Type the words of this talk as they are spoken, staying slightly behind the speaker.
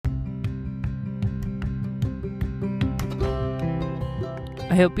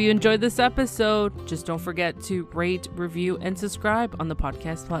I hope you enjoyed this episode. Just don't forget to rate, review, and subscribe on the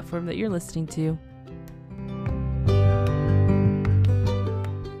podcast platform that you're listening to.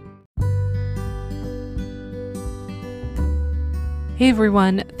 Hey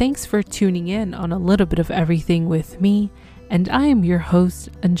everyone, thanks for tuning in on A Little Bit of Everything with me, and I am your host,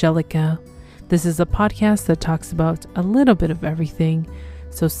 Angelica. This is a podcast that talks about a little bit of everything,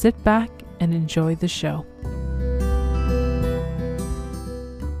 so sit back and enjoy the show.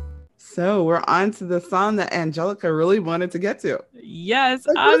 So we're on to the song that Angelica really wanted to get to. Yes,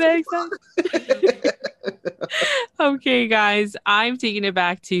 I'm excited. Okay, guys, I'm taking it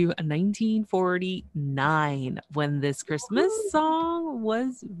back to 1949 when this Christmas song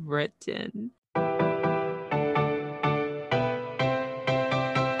was written.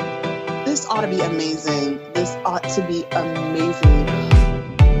 This ought to be amazing. This ought to be amazing.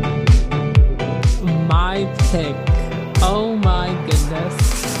 My pick. Oh my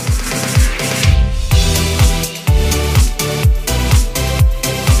goodness.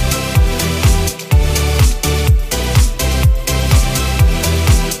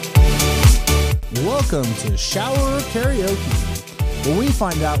 Welcome to Shower Karaoke, where we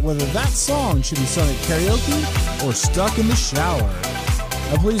find out whether that song should be sung at karaoke or stuck in the shower.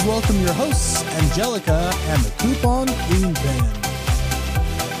 Now please welcome your hosts, Angelica and the Coupon Queen Pen.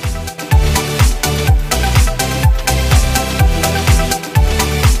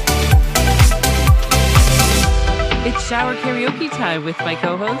 It's Shower Karaoke time with my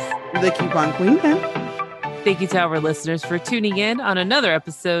co-host, The Coupon Queen Pen. Thank you to our listeners for tuning in on another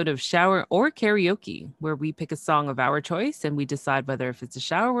episode of Shower or Karaoke, where we pick a song of our choice and we decide whether if it's a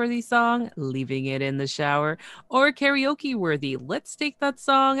shower-worthy song, leaving it in the shower, or karaoke-worthy. Let's take that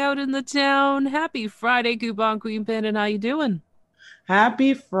song out in the town. Happy Friday, Coupon Queen Pin, and how you doing?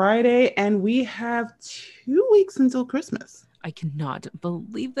 Happy Friday, and we have 2 weeks until Christmas. I cannot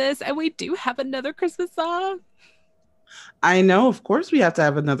believe this, and we do have another Christmas song. I know, of course, we have to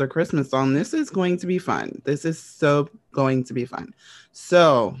have another Christmas song. This is going to be fun. This is so going to be fun.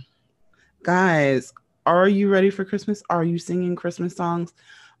 So, guys, are you ready for Christmas? Are you singing Christmas songs?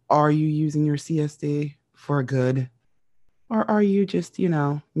 Are you using your CSD for good? Or are you just,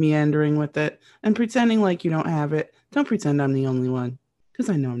 meandering with it and pretending like you don't have it? Don't pretend I'm the only one, because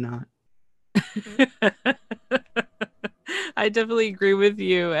I know I'm not. I definitely agree with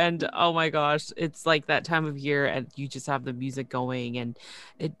you. And oh my gosh, it's like that time of year and you just have the music going, and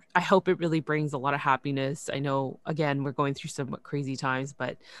I hope it really brings a lot of happiness. I know, again, we're going through some crazy times,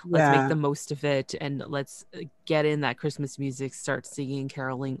 but let's make the most of it and let's get in that Christmas music, start singing,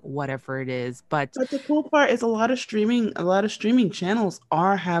 caroling, whatever it is. But the cool part is a lot of streaming channels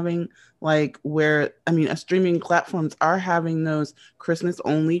are having streaming platforms are having those Christmas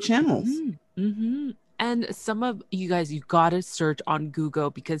only channels. Mm-hmm. And some of you guys, you got to search on Google,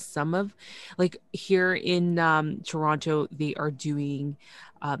 because some of, like here in Toronto, they are doing,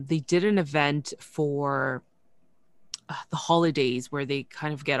 they did an event for the holidays where they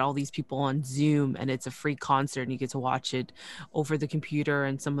kind of get all these people on Zoom, and it's a free concert and you get to watch it over the computer.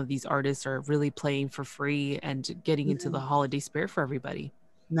 And some of these artists are really playing for free and getting into the holiday spirit for everybody.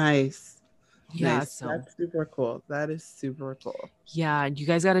 Nice. Yeah, nice. so that's super cool. That is super cool. Yeah, you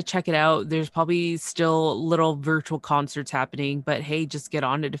guys got to check it out. There's probably still little virtual concerts happening, but hey, just get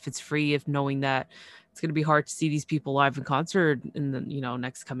on it if it's free, if knowing that it's going to be hard to see these people live in concert in the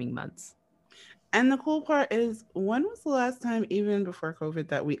next coming months. And the cool part is, when was the last time, even before COVID,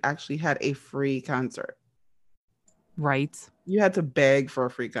 that we actually had a free concert? Right. You had to beg for a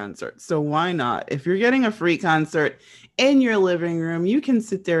free concert. So why not? If you're getting a free concert in your living room, you can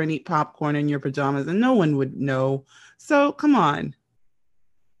sit there and eat popcorn in your pajamas and no one would know. So come on.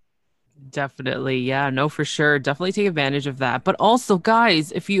 Definitely. Yeah, no, for sure. Definitely take advantage of that. But also,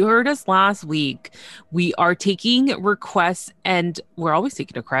 guys, if you heard us last week, we are taking requests, and we're always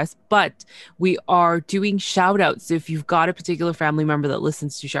taking requests, but we are doing shout outs. So if you've got a particular family member that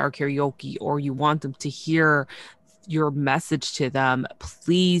listens to Shower Karaoke, or you want them to hear your message to them,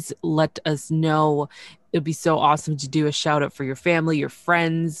 please let us know. It'd be so awesome to do a shout out for your family, your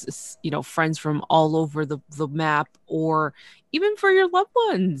friends, friends from all over the map, or even for your loved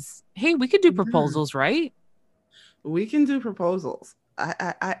ones. Hey, we could do proposals, right? We can do proposals.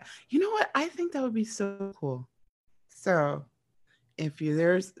 I you know what? I think that would be so cool. So if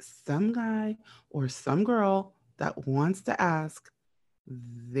there's some guy or some girl that wants to ask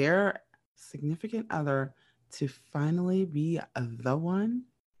their significant other to finally be the one,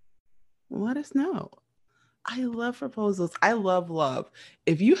 let us know. I love proposals. I love love.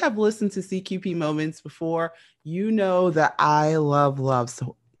 If you have listened to CQP Moments before, you know that I love love.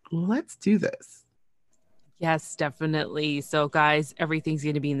 So let's do this. Yes, definitely. So, guys, everything's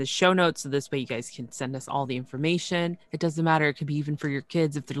going to be in the show notes. So, this way you guys can send us all the information. It doesn't matter. It could be even for your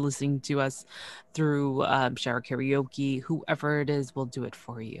kids if they're listening to us through shower karaoke. Whoever it is, we'll do it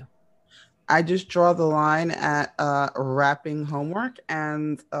for you. I just draw the line at wrapping homework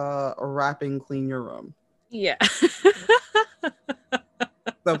and wrapping clean your room. Yeah.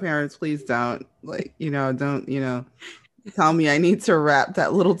 So parents, please don't don't, tell me I need to wrap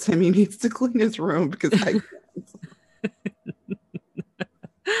that little Timmy needs to clean his room because I can't.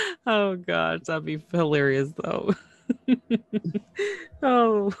 Oh, gosh. That'd be hilarious, though.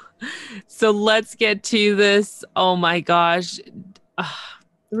 Oh, so let's get to this. Oh, my gosh.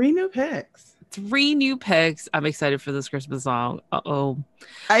 3 new picks. 3 new picks. I'm excited for this Christmas song. Uh-oh.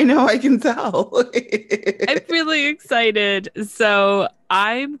 I know, I can tell. I'm really excited. So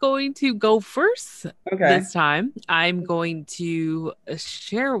I'm going to go first this time. I'm going to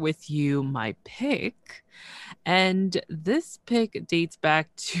share with you my pick. And this pick dates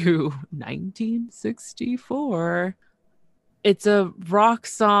back to 1964. It's a rock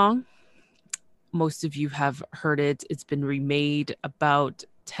song. Most of you have heard it. It's been remade about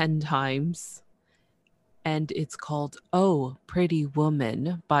 10 times. And it's called Oh, Pretty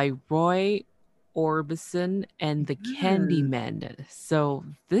Woman by Roy Orbison and the Candymen. So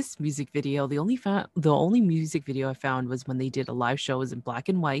this music video, the only music video I found was when they did a live show. It was in black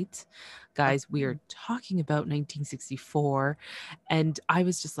and white. Guys, we are talking about 1964, and I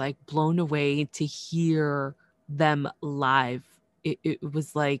was just like blown away to hear them live. It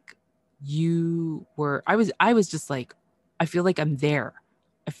was like I was just like, I feel like I'm there.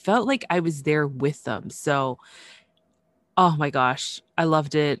 I felt like I was there with them. So, oh my gosh, I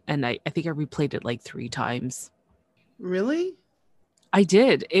loved it. And I think I replayed it like 3 times. Really? I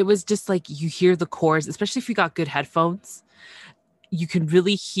did. It was just like you hear the chords, especially if you got good headphones. You can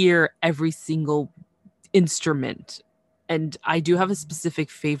really hear every single instrument. And I do have a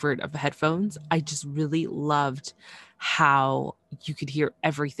specific favorite of headphones. I just really loved how you could hear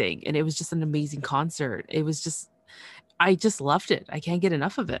everything. And it was just an amazing concert. I just loved it. I can't get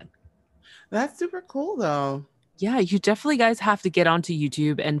enough of it. That's super cool, though. Yeah, you definitely guys have to get onto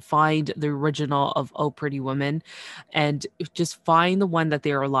YouTube and find the original of Oh Pretty Woman and just find the one that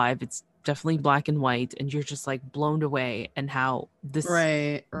they are live. It's definitely black and white, and you're just like blown away and how this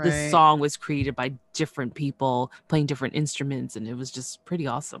song was created by different people playing different instruments, and it was just pretty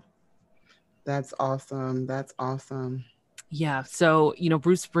awesome. That's awesome. That's awesome. Yeah, so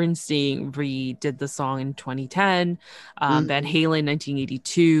Bruce Springsteen redid the song in 2010, Van Halen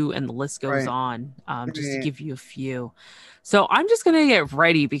 1982, and the list goes on. Just to give you a few. So I'm just gonna get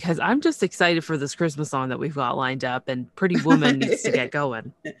ready because I'm just excited for this Christmas song that we've got lined up, and Pretty Woman needs to get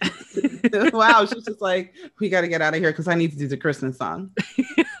going. Wow, she's just like, we got to get out of here because I need to do the Christmas song.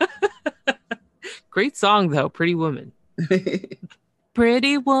 Great song though, Pretty Woman.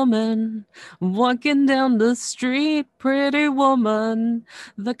 Pretty woman, walking down the street, pretty woman,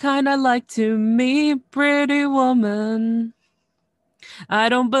 the kind I like to meet, pretty woman. I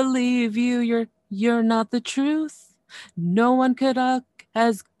don't believe you, you're not the truth. No one could look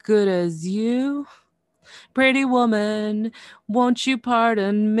as good as you. Pretty woman, won't you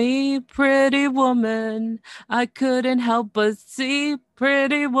pardon me, pretty woman? I couldn't help but see,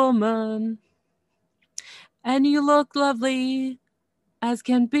 pretty woman. And you look lovely as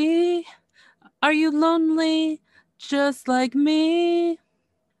can be. Are you lonely just like me?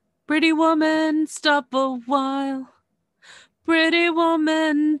 Pretty woman, stop a while. Pretty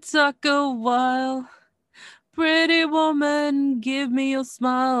woman, talk a while. Pretty woman, give me your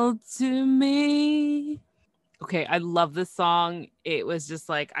smile to me. Okay, I love this song. It was just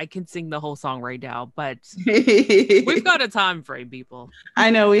like, I can sing the whole song right now, but we've got a time frame, people. I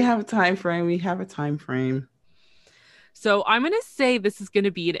know, we have a time frame. We have a time frame. So I'm going to say this is going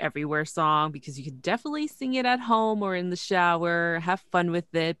to be an everywhere song because you can definitely sing it at home or in the shower, have fun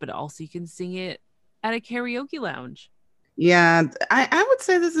with it, but also you can sing it at a karaoke lounge. Yeah, I would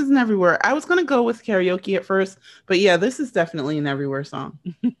say this is an everywhere. I was going to go with karaoke at first, but yeah, this is definitely an everywhere song.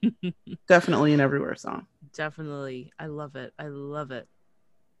 Definitely an everywhere song. Definitely. I love it. I love it.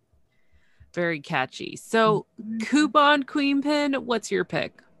 Very catchy. So Coupon Queen Pin, what's your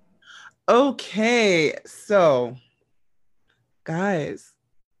pick? Okay, so guys,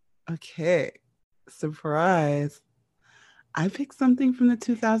 okay, surprise. I picked something from the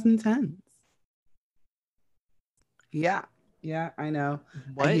 2010s. Yeah, I know.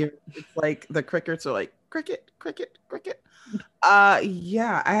 What? I hear it's like the crickets are like cricket, cricket, cricket.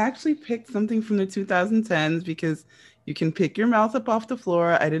 Yeah, I actually picked something from the 2010s because you can pick your mouth up off the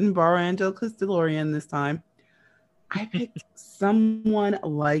floor. I didn't borrow Angelica's DeLorean this time. I picked Someone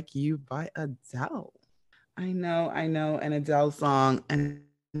Like You by Adele. I know, an Adele song and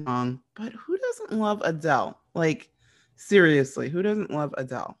song, but who doesn't love Adele? Like, seriously, who doesn't love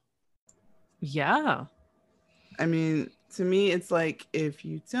Adele? Yeah. I mean, to me, it's like if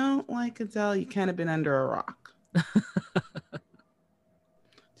you don't like Adele, you kind of been under a rock.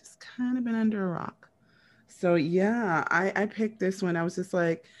 Just kind of been under a rock. So yeah, I picked this one. I was just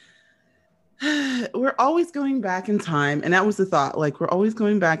like, we're always going back in time, and that was the thought. Like we're always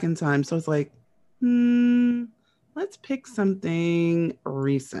going back in time. So it's like, let's pick something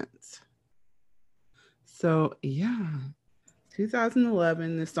recent. So yeah,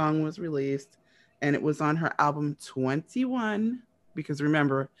 2011, this song was released, and it was on her album 21. Because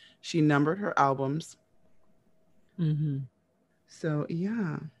remember, she numbered her albums. Mm-hmm. So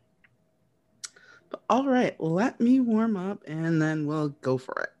yeah. But all right, let me warm up, and then we'll go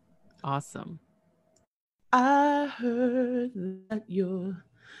for it. Awesome. I heard that you're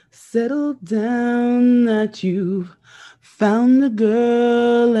settled down, that you've found a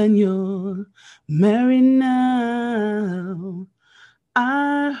girl and you're married now.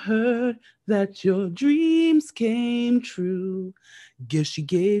 I heard that your dreams came true. Guess you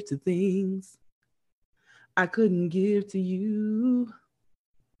gave to things I couldn't give to you.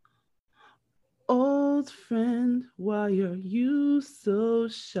 Old friend, why are you so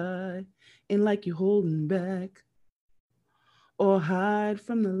shy? Ain't like you holding back or hide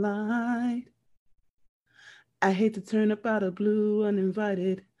from the light. I hate to turn up out of blue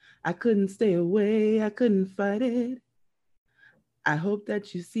uninvited. I couldn't stay away, I couldn't fight it. I hope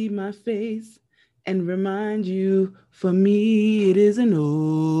that you see my face and remind you, for me it isn't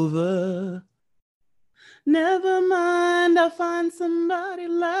over. Never mind, I'll find somebody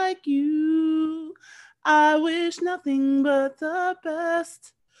like you. I wish nothing but the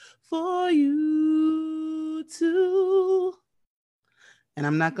best for you too. And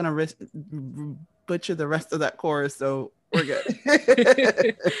I'm not going to butcher the rest of that chorus, so we're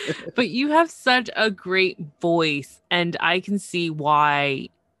good. But you have such a great voice, and I can see why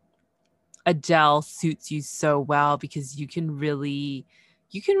Adele suits you so well, because you can really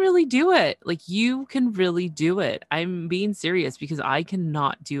do it. Like you can really do it. I'm being serious because I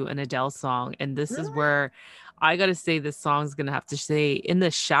cannot do an Adele song, and this is Really? where I got to say this song's going to have to stay in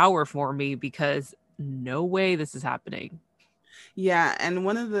the shower for me, because no way this is happening. Yeah, and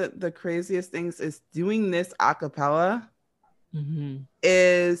one of the craziest things is doing this a cappella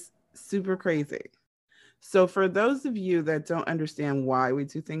is super crazy. So for those of you that don't understand why we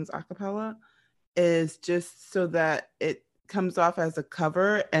do things a cappella, is just so that it comes off as a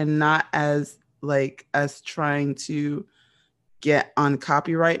cover and not as like us trying to get on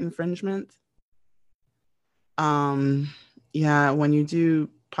copyright infringement. Yeah, when you do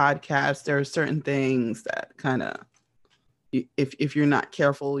podcasts, there are certain things that kind of, if you're not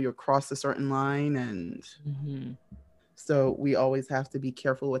careful, you'll cross a certain line, and so we always have to be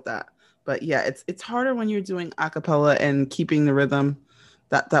careful with that. But yeah, it's harder when you're doing a cappella and keeping the rhythm.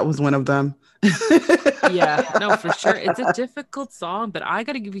 That was one of them. Yeah, no, for sure. It's a difficult song, but I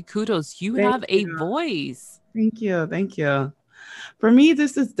got to give you kudos. You have a voice. Thank you. Thank you. For me,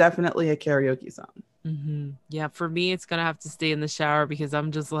 this is definitely a karaoke song. Yeah, for me, it's going to have to stay in the shower, because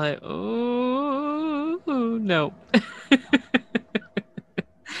I'm just like, oh, no.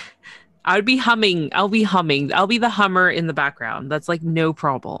 I'll be humming. I'll be the hummer in the background. That's like no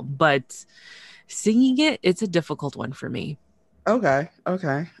problem. But singing it, it's a difficult one for me. Okay.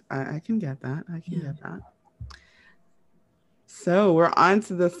 I can get that. Get that. So we're on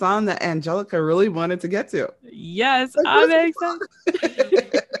to the song that Angelica really wanted to get to. Yes, I'm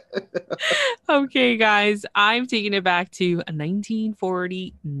excited. Okay, guys, I'm taking it back to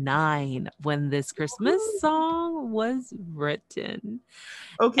 1949 when this Christmas song was written.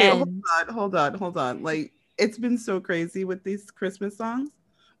 Okay, hold on. Like, it's been so crazy with these Christmas songs.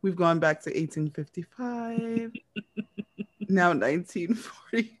 We've gone back to 1855, now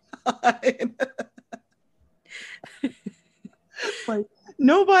 1949. Like,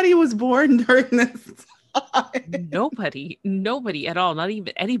 nobody was born during this time. Nobody at all. Not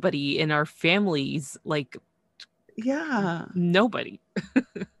even anybody in our families. Like, yeah, nobody.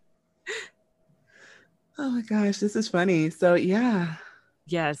 Oh my gosh, this is funny. So yeah.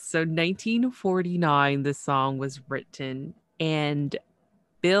 Yes, so 1949, the song was written, and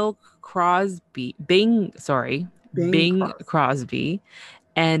Bing Crosby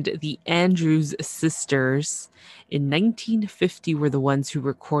and the Andrews sisters in 1950 were the ones who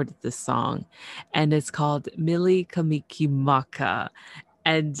recorded this song, and it's called Mele Kalikimaka.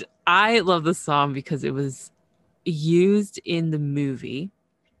 And I love the song because it was used in the movie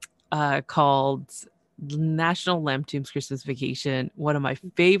called National Lampoon's Christmas Vacation, one of my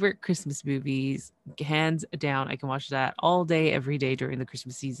favorite Christmas movies, hands down. I can watch that all day, every day during the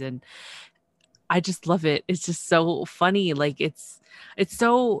Christmas season. I just love it. It's just so funny. Like it's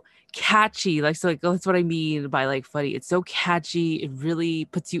so catchy. Like so like that's what I mean by like funny. It's so catchy. It really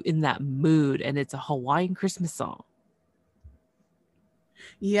puts you in that mood, and it's a Hawaiian Christmas song.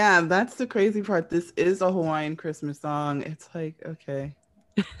 Yeah, that's the crazy part. This is a Hawaiian Christmas song. It's like, okay.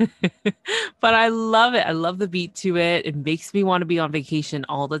 But I love it. I love the beat to it. It makes me want to be on vacation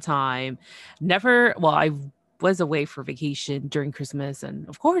all the time. I was away for vacation during Christmas, and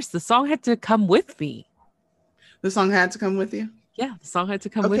of course, the song had to come with me. The song had to come with you? Yeah, the song had to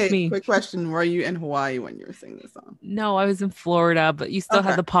come with me. Quick question. Were you in Hawaii when you were singing this song? No, I was in Florida, but you still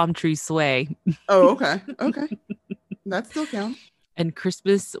had the palm tree sway. Oh, okay. Okay. That still counts. And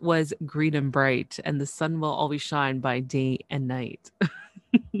Christmas was green and bright, and the sun will always shine by day and night.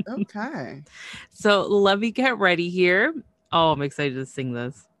 Okay. So let me get ready here. Oh, I'm excited to sing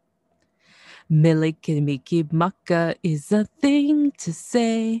this. Mele Kalikimaka is a thing to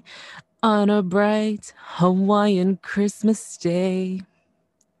say on a bright Hawaiian Christmas day.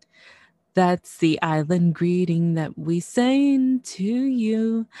 That's the island greeting that we sing to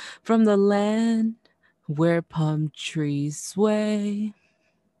you from the land where palm trees sway.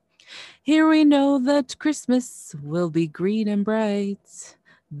 Here we know that Christmas will be green and bright,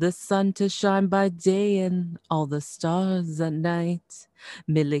 the sun to shine by day and all the stars at night.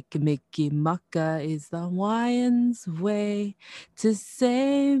 Mele Kalikimaka is the Hawaiian's way to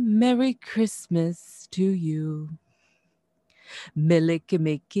say Merry Christmas to you. Mele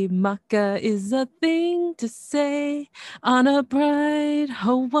Kalikimaka is a thing to say on a bright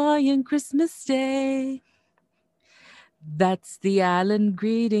Hawaiian Christmas day. That's the island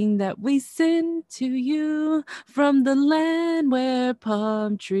greeting that we send to you from the land where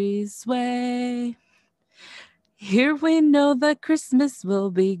palm trees sway. Here we know that Christmas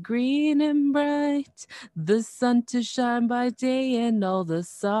will be green and bright, the sun to shine by day and all the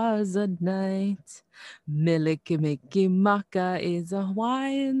stars at night. Mele Kalikimaka is a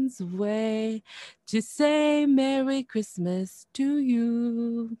Hawaiian's way to say Merry Christmas to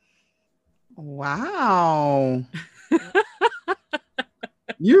you. Wow.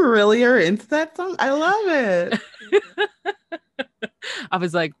 You really are into that song? I love it. I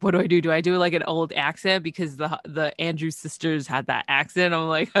was like, what do I do? Do I do like an old accent? Because the Andrews sisters had that accent. I'm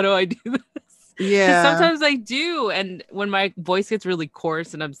like, how do I do this? Yeah. Sometimes I do. And when my voice gets really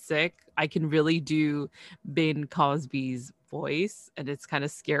coarse and I'm sick, I can really do Ben Cosby's voice. And it's kind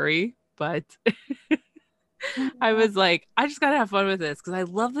of scary. But I was like, I just got to have fun with this because I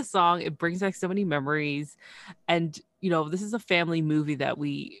love the song. It brings back so many memories. And, you know, this is a family movie that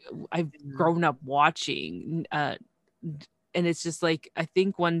I've grown up watching. And it's just like, I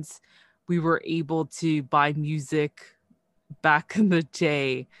think once we were able to buy music back in the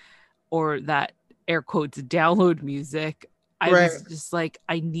day, or that air quotes download music, I was just like,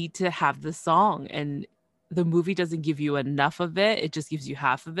 I need to have the song. And the movie doesn't give you enough of it. It just gives you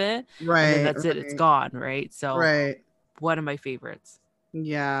half of it. Right. And then that's it. It's gone. Right. So one of my favorites.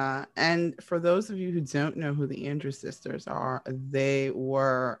 Yeah. And for those of you who don't know who the Andrews sisters are, they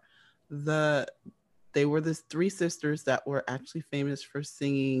were the three sisters that were actually famous for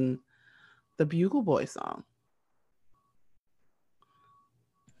singing the Bugle Boy song.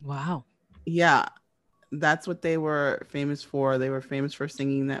 Wow. Yeah. That's what they were famous for. They were famous for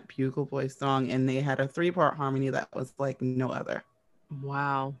singing that Bugle Boy song, and they had a 3-part harmony that was like no other.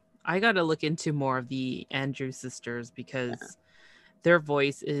 Wow. I got to look into more of the Andrews sisters because their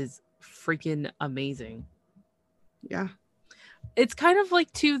voice is freaking amazing. Yeah. It's kind of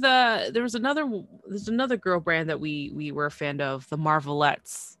like there's another girl brand that we were a fan of, the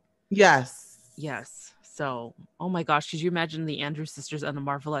Marvelettes. Yes. So, oh my gosh, could you imagine the Andrews sisters and the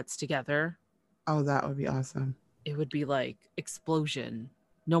Marvelettes together? Oh, that would be awesome. It would be like explosion.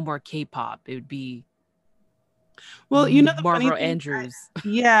 No more K-pop. It would be well, you know, Marvel Andrews.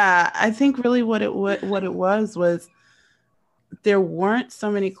 I think really what it was there weren't so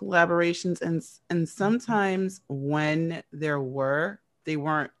many collaborations, and sometimes when there were, they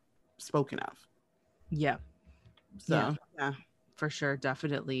weren't spoken of. Yeah. So yeah, for sure,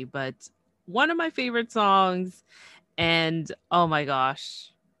 definitely. But one of my favorite songs, and oh my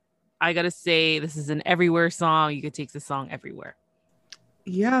gosh, I gotta say, this is an everywhere song. You could take this song everywhere.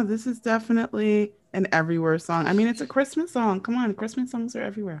 Yeah, this is definitely an everywhere song. I mean, it's a Christmas song. Come on, Christmas songs are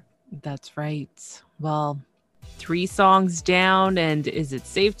everywhere. That's right. Well, 3 songs down, and is it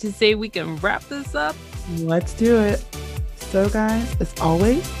safe to say we can wrap this up? Let's do it. So guys, as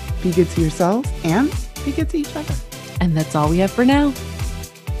always, be good to yourselves and be good to each other. And that's all we have for now.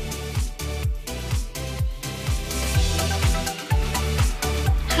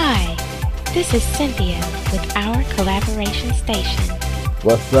 This is Cynthia with our collaboration station.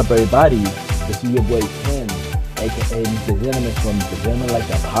 What's up, everybody? This is your boy Ken, aka Mr. Gentleman from the Gentleman Like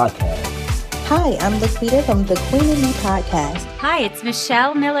That podcast. Hi, I'm Laquita from the Queen and Me podcast. Hi, it's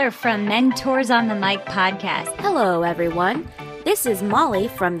Michelle Miller from Mentors on the Mic podcast. Hello, everyone. This is Molly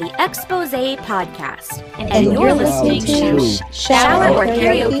from the Expose podcast. And you're listening to Shower or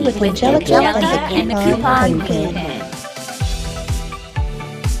Karaoke with Angelica and the Coupon Queen.